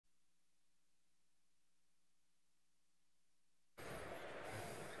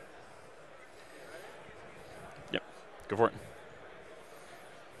Go for it.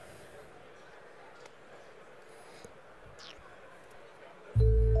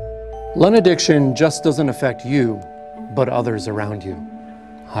 Lung addiction just doesn't affect you, but others around you.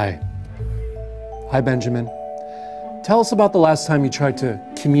 Hi. Hi, Benjamin. Tell us about the last time you tried to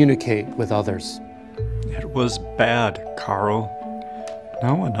communicate with others. It was bad, Carl.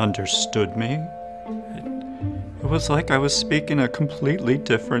 No one understood me. It was like I was speaking a completely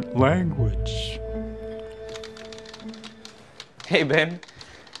different language. Hey, Ben.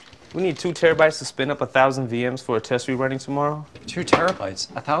 We need 2 terabytes to spin up 1,000 VMs for a test we're running tomorrow. 2 terabytes,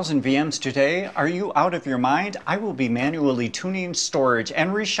 1,000 VMs today? Are you out of your mind? I will be manually tuning storage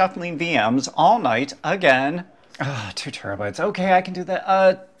and reshuffling VMs all night again. 2 terabytes. Okay, I can do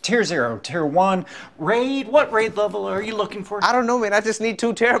that. Tier 0, Tier 1. RAID? What RAID level are you looking for? I don't know, man. I just need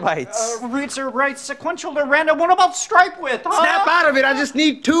 2 terabytes. Reads or writes, sequential to random. What about stripe width? Huh? Snap out of it. I just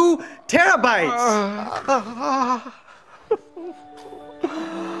need 2 terabytes.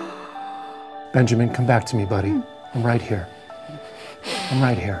 Benjamin, come back to me, buddy. I'm right here. I'm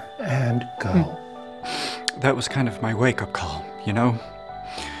right here. And go. That was kind of my wake-up call, you know?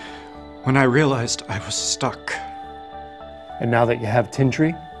 When I realized I was stuck. And now that you have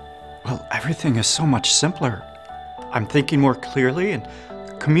Tintri? Well, everything is so much simpler. I'm thinking more clearly and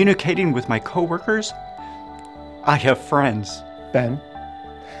communicating with my coworkers. I have friends. Ben,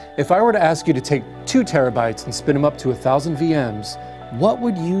 if I were to ask you to take 2 terabytes and spin them up to 1,000 VMs, what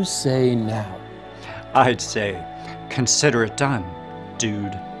would you say now? I'd say, consider it done,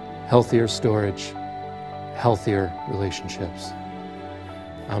 dude. Healthier storage, healthier relationships.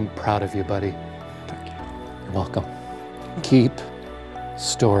 I'm proud of you, buddy. Thank you. You're welcome. Keep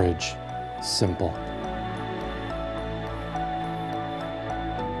storage simple.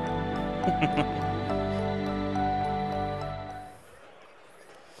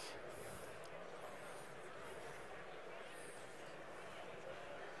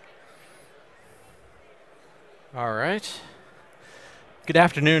 All right. Good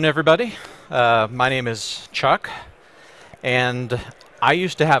afternoon, everybody. My name is Chuck, and I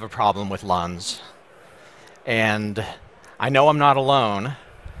used to have a problem with LUNs. And I know I'm not alone,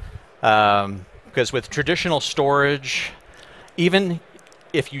 because with traditional storage, even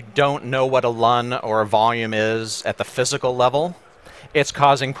if you don't know what a LUN or a volume is at the physical level, it's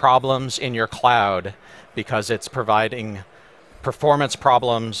causing problems in your cloud because it's providing performance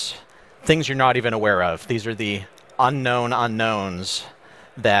problems, things you're not even aware of. These are the unknown unknowns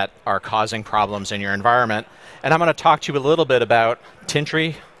that are causing problems in your environment. And I'm going to talk to you a little bit about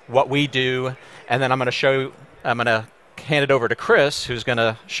Tintri, what we do, and then I'm going to hand it over to Chris, who's going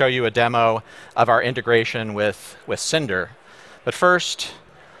to show you a demo of our integration with Cinder. But first,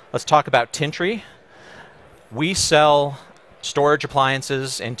 let's talk about Tintri. We sell storage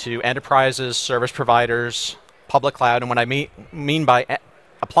appliances into enterprises, service providers, public cloud, and what I mean by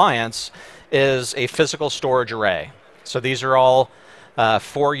appliance is a physical storage array. So these are all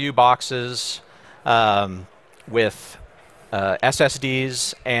 4U boxes with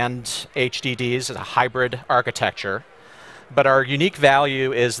SSDs and HDDs. It's a hybrid architecture. But our unique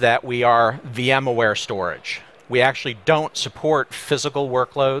value is that we are VM-aware storage. We actually don't support physical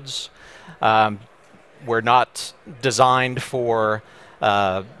workloads. We're not designed for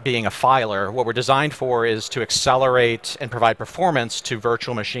being a filer. What we're designed for is to accelerate and provide performance to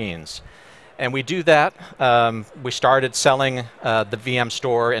virtual machines. And we do that. We started selling the VM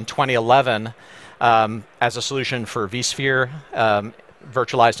store in 2011 as a solution for vSphere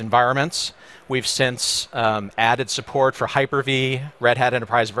virtualized environments. We've since added support for Hyper-V, Red Hat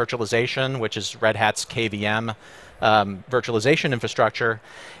Enterprise Virtualization, which is Red Hat's KVM virtualization infrastructure.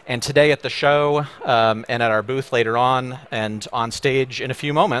 And today at the show and at our booth later on and on stage in a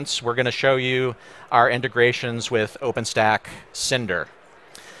few moments, we're going to show you our integrations with OpenStack Cinder.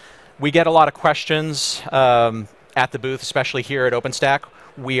 We get a lot of questions at the booth, especially here at OpenStack.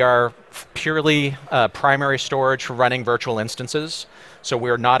 We are purely primary storage for running virtual instances. So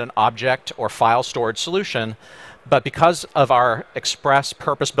we're not an object or file storage solution. But because of our express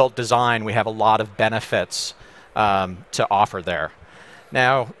purpose-built design, we have a lot of benefits to offer there.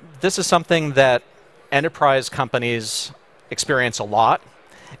 Now, this is something that enterprise companies experience a lot.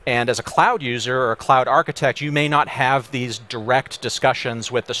 And as a cloud user or a cloud architect, you may not have these direct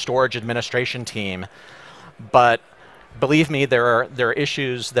discussions with the storage administration team. But believe me, there are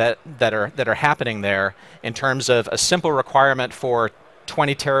issues that are happening there in terms of a simple requirement for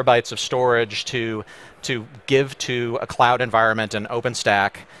 20 terabytes of storage to give to a cloud environment in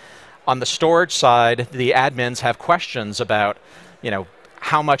OpenStack. On the storage side, the admins have questions about,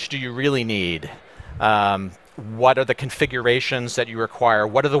 how much do you really need? What are the configurations that you require?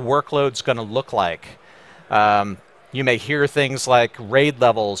 What are the workloads going to look like? You may hear things like RAID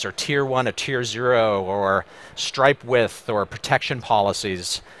levels or Tier 1 to Tier 0 or stripe width or protection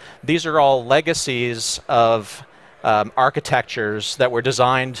policies. These are all legacies of architectures that were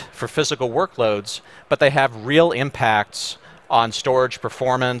designed for physical workloads, but they have real impacts on storage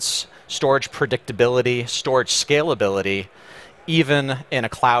performance, storage predictability, storage scalability, even in a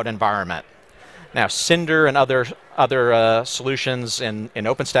cloud environment. Now, Cinder and other solutions in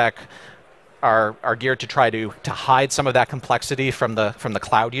OpenStack are geared to try to hide some of that complexity from the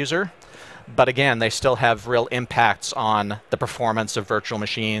cloud user. But again, they still have real impacts on the performance of virtual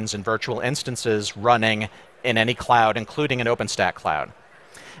machines and virtual instances running in any cloud, including an OpenStack cloud.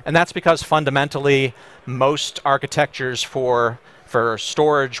 And that's because fundamentally, most architectures for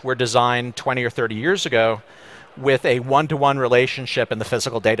storage were designed 20 or 30 years ago with a one-to-one relationship in the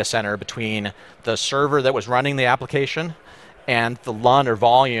physical data center between the server that was running the application and the LUN or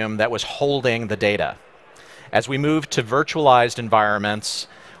volume that was holding the data. As we moved to virtualized environments,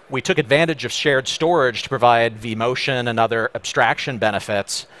 we took advantage of shared storage to provide vMotion and other abstraction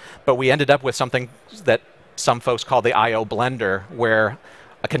benefits, but we ended up with something that some folks call the I/O blender, where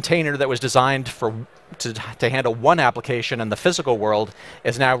a container that was designed to handle one application in the physical world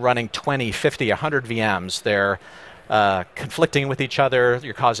is now running 20, 50, 100 VMs. They're conflicting with each other.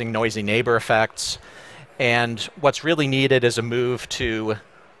 You're causing noisy neighbor effects. And what's really needed is a move to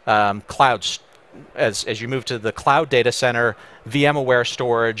clouds. As you move to the cloud data center, VM-aware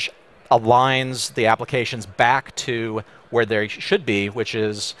storage aligns the applications back to where they should be, which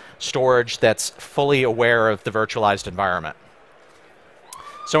is storage that's fully aware of the virtualized environment.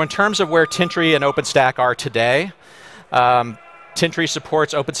 So in terms of where Tintri and OpenStack are today, Tintri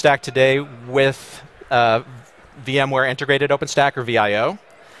supports OpenStack today with VMware Integrated OpenStack, or VIO.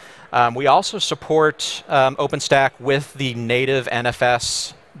 We also support OpenStack with the native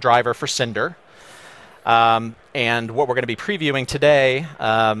NFS driver for Cinder. And what we're going to be previewing today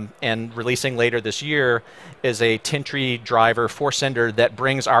and releasing later this year is a Tintri driver for Cinder that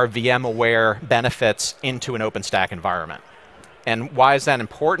brings our VM-aware benefits into an OpenStack environment. And why is that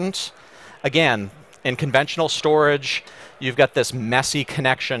important? Again, in conventional storage, you've got this messy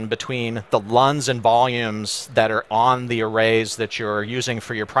connection between the LUNs and volumes that are on the arrays that you're using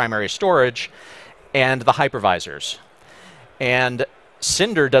for your primary storage and the hypervisors. And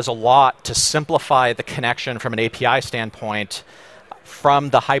Cinder does a lot to simplify the connection from an API standpoint from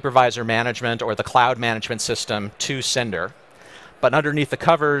the hypervisor management or the cloud management system to Cinder. But underneath the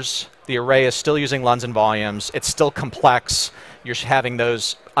covers, the array is still using LUNs and volumes. It's still complex. You're having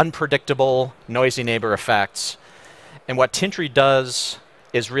those unpredictable, noisy neighbor effects. And what Tintri does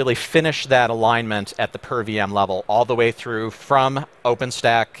is really finish that alignment at the per VM level, all the way through from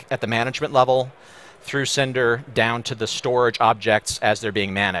OpenStack at the management level, through Cinder down to the storage objects as they're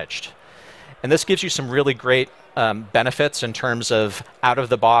being managed. And this gives you some really great benefits in terms of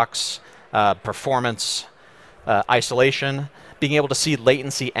out-of-the-box performance, isolation, being able to see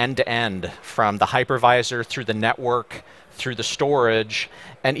latency end-to-end from the hypervisor through the network, through the storage,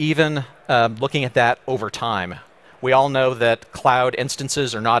 and even looking at that over time. We all know that cloud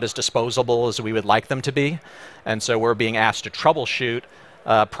instances are not as disposable as we would like them to be, and so we're being asked to troubleshoot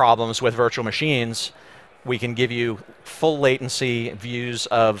problems with virtual machines. We can give you full latency views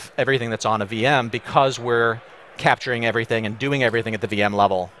of everything that's on a VM because we're capturing everything and doing everything at the VM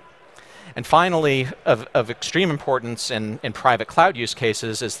level. And finally, of extreme importance in private cloud use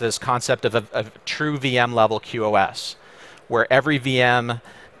cases is this concept of a true VM level QoS, where every VM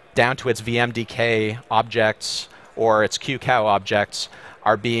down to its VMDK objects or its QCOW objects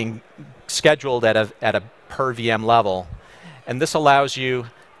are being scheduled at a per VM level. And this allows you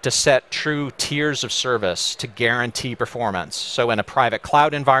to set true tiers of service to guarantee performance. So in a private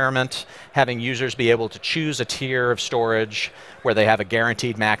cloud environment, having users be able to choose a tier of storage where they have a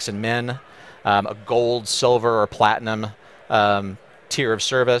guaranteed max and min, a gold, silver, or platinum tier of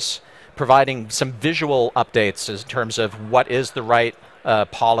service, providing some visual updates in terms of what is the right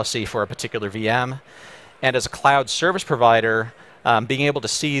policy for a particular VM. And as a cloud service provider, being able to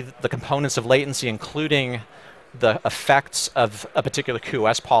see the components of latency, including the effects of a particular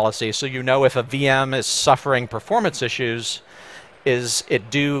QoS policy, so you know if a VM is suffering performance issues, is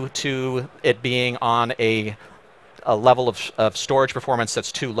it due to it being on a level of storage performance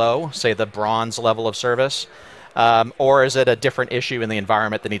that's too low, say the bronze level of service, or is it a different issue in the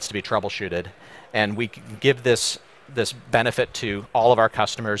environment that needs to be troubleshooted? And we can give this benefit to all of our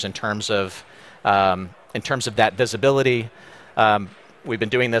customers in terms of that visibility. We've been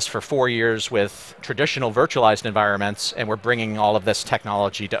doing this for 4 years with traditional virtualized environments, and we're bringing all of this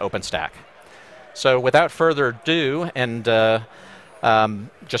technology to OpenStack. So without further ado, and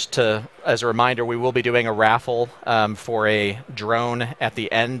Just as a reminder, we will be doing a raffle for a drone at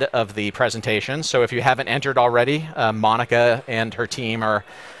the end of the presentation. So if you haven't entered already, Monica and her team are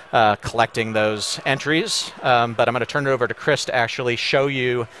collecting those entries. But I'm going to turn it over to Chris to actually show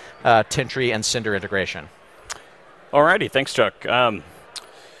you Tintri and Cinder integration. Alrighty, thanks, Chuck.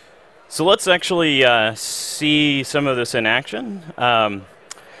 So let's actually see some of this in action.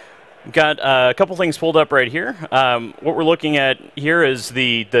 Got a couple things pulled up right here. What we're looking at here is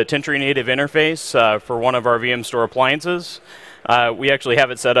the Tintri native interface for one of our VM store appliances. We actually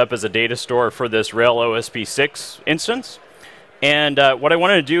have it set up as a data store for this Rail OSP6 instance. And what I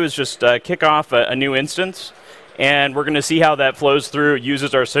wanted to do is just kick off a new instance. And we're going to see how that flows through,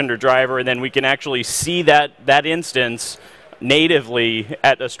 uses our Cinder driver, and then we can actually see that instance natively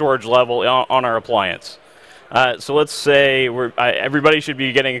at a storage level on our appliance. So let's say everybody should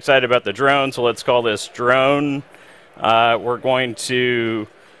be getting excited about the drone, so let's call this drone. We're going to,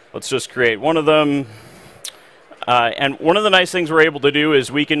 let's just create one of them. And one of the nice things we're able to do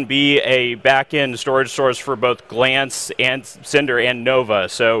is we can be a back-end storage source for both Glance and Cinder and Nova.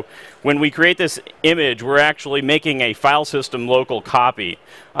 So when we create this image, we're actually making a file system local copy.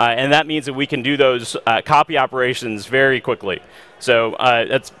 And that means that we can do those copy operations very quickly. So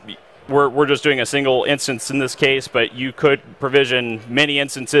we're just doing a single instance in this case, but you could provision many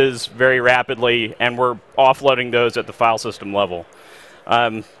instances very rapidly, and we're offloading those at the file system level.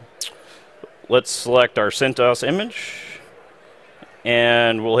 Let's select our CentOS image,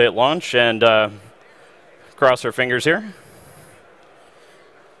 and we'll hit launch and cross our fingers here.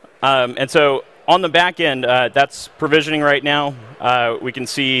 And so on the back end, that's provisioning right now. We can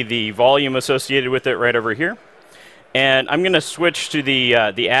see the volume associated with it right over here. And I'm going to switch to the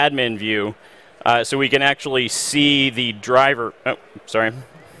admin view so we can actually see the driver. Oh, sorry.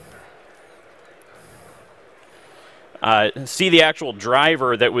 See the actual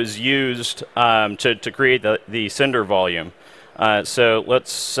driver that was used to create the Cinder volume. So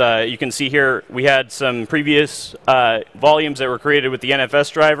let's, you can see here we had some previous volumes that were created with the NFS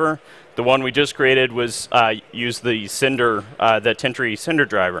driver. The one we just created was used the Cinder, the Tintri Cinder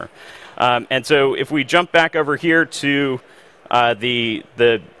driver. And so if we jump back over here to the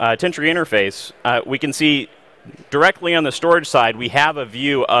Tintri interface, we can see directly on the storage side, we have a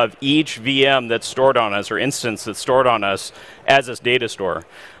view of each VM that's stored on us, or instance that's stored on us, as this data store.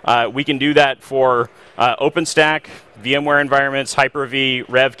 We can do that for OpenStack, VMware environments, Hyper-V,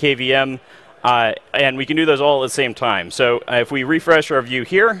 Rev KVM, and we can do those all at the same time. So if we refresh our view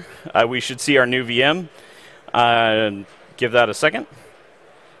here, we should see our new VM. Give that a second.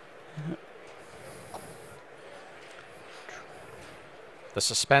 The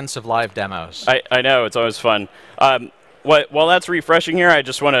suspense of live demos. I know, it's always fun. While that's refreshing here, I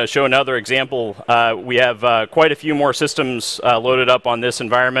just want to show another example. We have quite a few more systems loaded up on this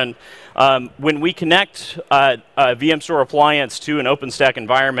environment. When we connect a VM store appliance to an OpenStack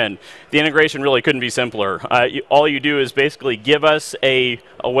environment, the integration really couldn't be simpler. All you do is basically give us a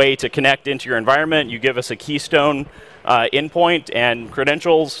way to connect into your environment. You give us a keystone endpoint and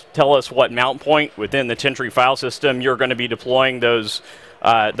credentials, tell us what mount point within the Tintri file system you're going to be deploying those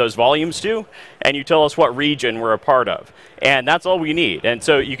volumes to, and you tell us what region we're a part of. And that's all we need. And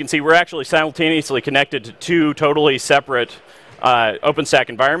so you can see we're actually simultaneously connected to two totally separate OpenStack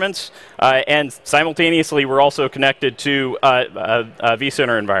environments, and simultaneously we're also connected to a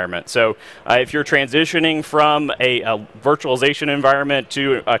vCenter environment. So if you're transitioning from a virtualization environment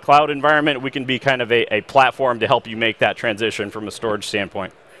to a cloud environment, we can be kind of a platform to help you make that transition from a storage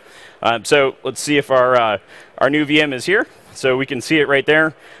standpoint. So let's see if our new VM is here. So we can see it right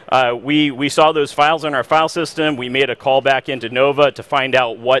there. We saw those files in our file system. We made a call back into Nova to find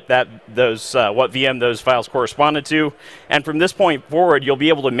out what VM those files corresponded to. And from this point forward, you'll be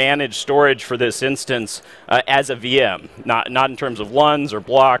able to manage storage for this instance as a VM, not in terms of LUNs or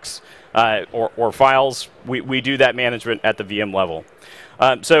blocks or files. We do that management at the VM level.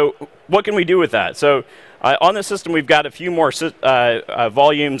 So what can we do with that? So on the system, we've got a few more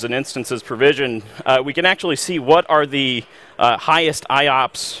volumes and instances provisioned. We can actually see what are the highest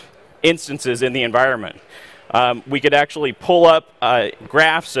IOPS instances in the environment. We could actually pull up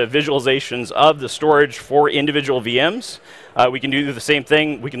graphs of visualizations of the storage for individual VMs. We can do the same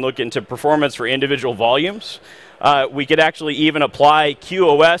thing. We can look into performance for individual volumes. We could actually even apply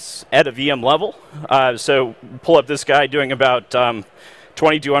QoS at a VM level. So pull up this guy doing about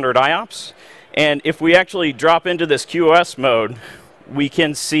 2200 IOPS. And if we actually drop into this QoS mode, we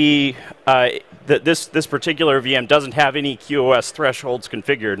can see that this particular VM doesn't have any QoS thresholds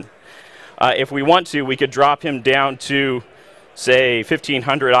configured. If we want to, we could drop him down to, say,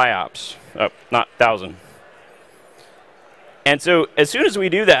 1500 IOPS. Oh, not 1000. And so as soon as we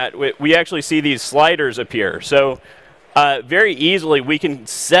do that, we actually see these sliders appear. So very easily, we can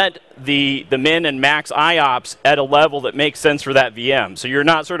set the min and max IOPS at a level that makes sense for that VM. So you're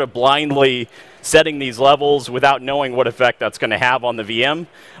not sort of blindly setting these levels without knowing what effect that's going to have on the VM.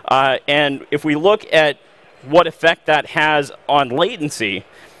 And if we look at what effect that has on latency,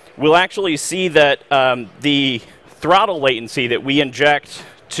 we'll actually see that the throttle latency that we inject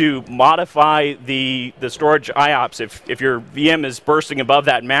to modify the storage IOPS, if your VM is bursting above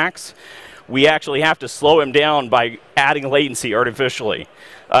that max, we actually have to slow him down by adding latency artificially.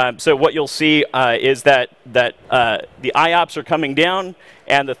 So what you'll see is that the IOPS are coming down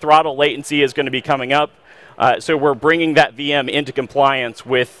and the throttle latency is going to be coming up. So we're bringing that VM into compliance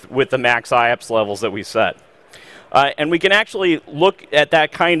with the max IOPS levels that we set. And we can actually look at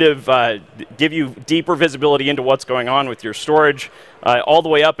that kind of, give you deeper visibility into what's going on with your storage all the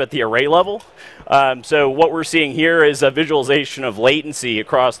way up at the array level. So what we're seeing here is a visualization of latency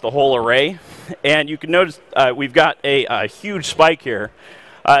across the whole array. And you can notice we've got a huge spike here.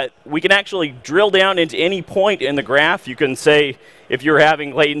 We can actually drill down into any point in the graph. You can say if you're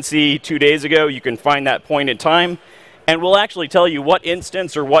having latency 2 days ago, you can find that point in time. And we'll actually tell you what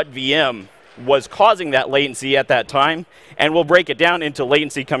instance or what VM was causing that latency at that time, and we'll break it down into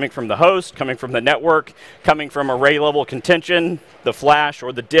latency coming from the host, coming from the network, coming from array level contention, the flash,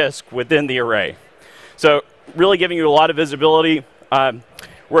 or the disk within the array. So really giving you a lot of visibility.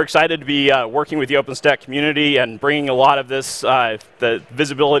 We're excited to be working with the OpenStack community and bringing a lot of this, the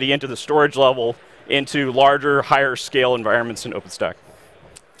visibility into the storage level into larger, higher scale environments in OpenStack.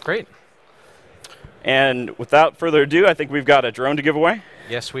 Great. And without further ado, I think we've got a drone to give away.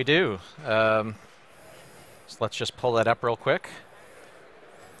 Yes, we do. So let's just pull that up real quick.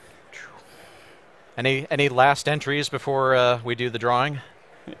 Any last entries before we do the drawing?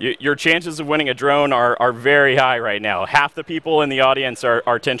 Your chances of winning a drone are very high right now. Half the people in the audience are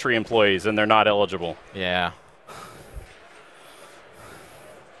Tintri employees, and they're not eligible. Yeah.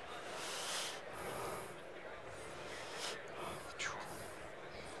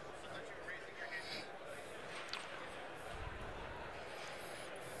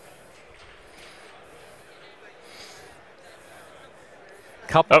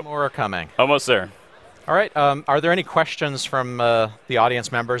 Couple more are coming. Almost there. All right. Are there any questions from the audience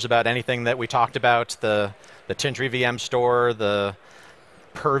members about anything that we talked about? The Tintri VM store, the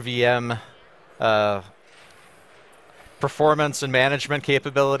per VM performance and management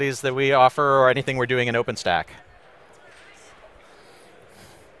capabilities that we offer, or anything we're doing in OpenStack?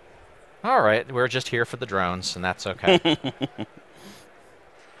 All right. We're just here for the drones, and that's okay.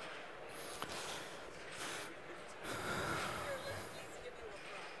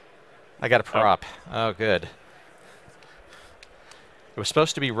 I got a prop. Oh, good. It was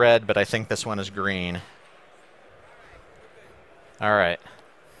supposed to be red, but I think this one is green. All right.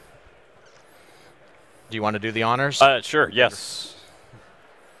 Do you want to do the honors? Sure, yes.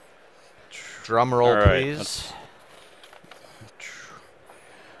 Drum roll, please.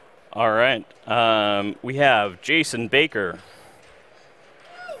 All right. We have Jason Baker.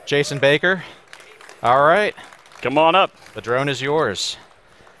 Jason Baker. All right. Come on up. The drone is yours.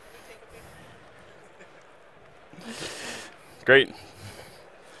 Great.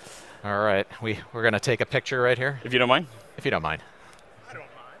 All right. We're going to take a picture right here. If you don't mind. If you don't mind. I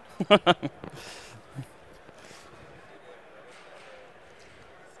don't mind.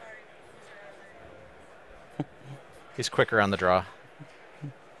 He's quicker on the draw.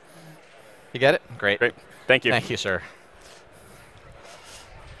 You get it? Great. Great. Thank you. Thank you, sir.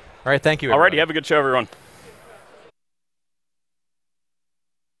 All right. Thank you, All everybody. righty. Have a good show, everyone.